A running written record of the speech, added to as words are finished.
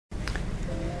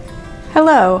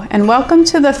Hello, and welcome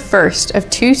to the first of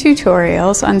 2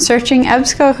 tutorials on searching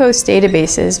EBSCOHost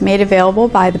databases made available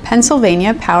by the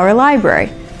Pennsylvania Power Library.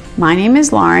 My name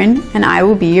is Lauren, and I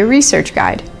will be your research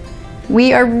guide.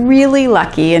 We are really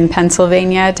lucky in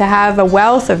Pennsylvania to have a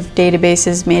wealth of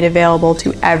databases made available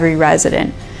to every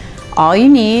resident. All you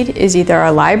need is either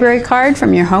a library card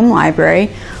from your home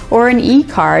library or an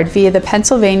e-card via the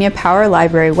Pennsylvania Power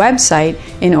Library website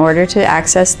in order to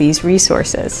access these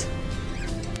resources.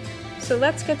 So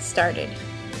let's get started.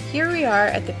 Here we are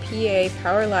at the PA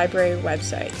Power Library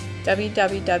website,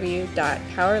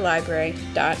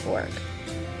 www.powerlibrary.org.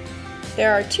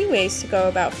 There are 2 ways to go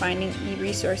about finding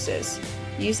e-resources,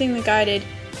 using the guided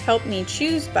Help Me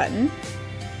Choose button,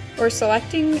 or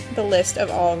selecting the list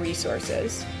of all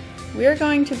resources. We are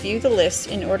going to view the list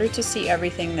in order to see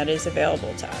everything that is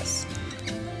available to us.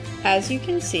 As you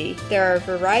can see, there are a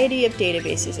variety of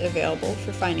databases available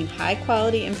for finding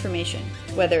high-quality information,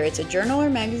 whether it's a journal or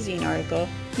magazine article,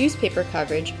 newspaper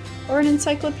coverage, or an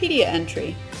encyclopedia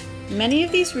entry. Many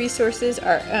of these resources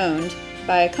are owned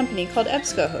by a company called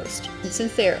EBSCOHost, and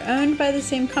since they are owned by the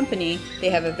same company,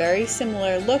 they have a very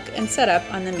similar look and setup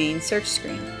on the main search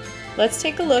screen. Let's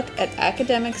take a look at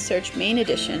Academic Search Main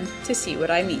Edition to see what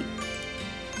I mean.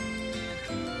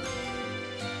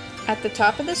 At the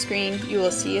top of the screen, you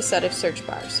will see a set of search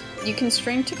bars. You can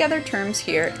string together terms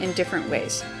here in different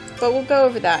ways, but we'll go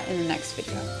over that in the next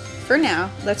video. For now,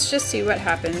 let's just see what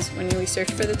happens when we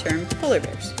search for the term polar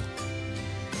bears.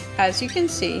 As you can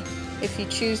see, if you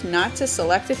choose not to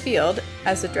select a field,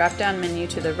 as the drop-down menu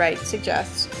to the right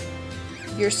suggests,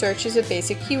 your search is a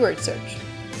basic keyword search.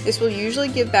 This will usually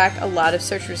give back a lot of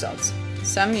search results,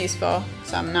 some useful,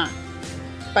 some not.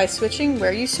 By switching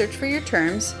where you search for your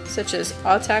terms, such as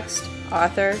alt text,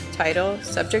 author, title,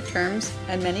 subject terms,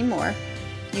 and many more,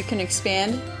 you can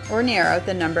expand or narrow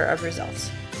the number of results.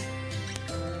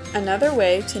 Another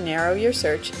way to narrow your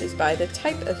search is by the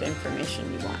type of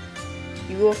information you want.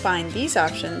 You will find these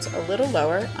options a little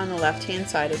lower on the left-hand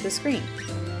side of the screen.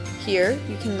 Here,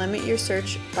 you can limit your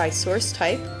search by source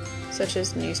type, such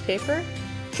as newspaper,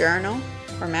 journal,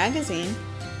 or magazine,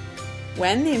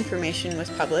 when the information was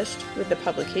published with the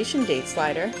publication date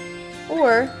slider,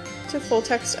 or to full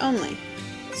text only,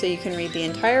 so you can read the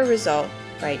entire result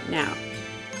right now.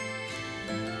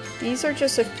 These are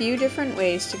just a few different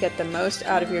ways to get the most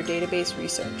out of your database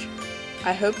research.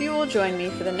 I hope you will join me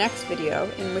for the next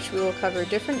video in which we will cover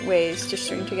different ways to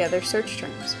string together search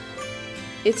terms.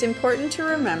 It's important to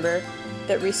remember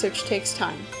that research takes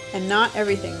time, and not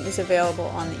everything is available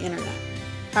on the internet.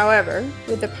 However,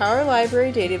 with the Power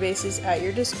Library databases at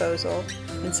your disposal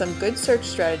and some good search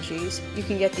strategies, you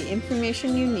can get the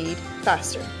information you need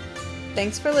faster.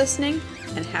 Thanks for listening,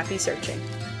 and happy searching!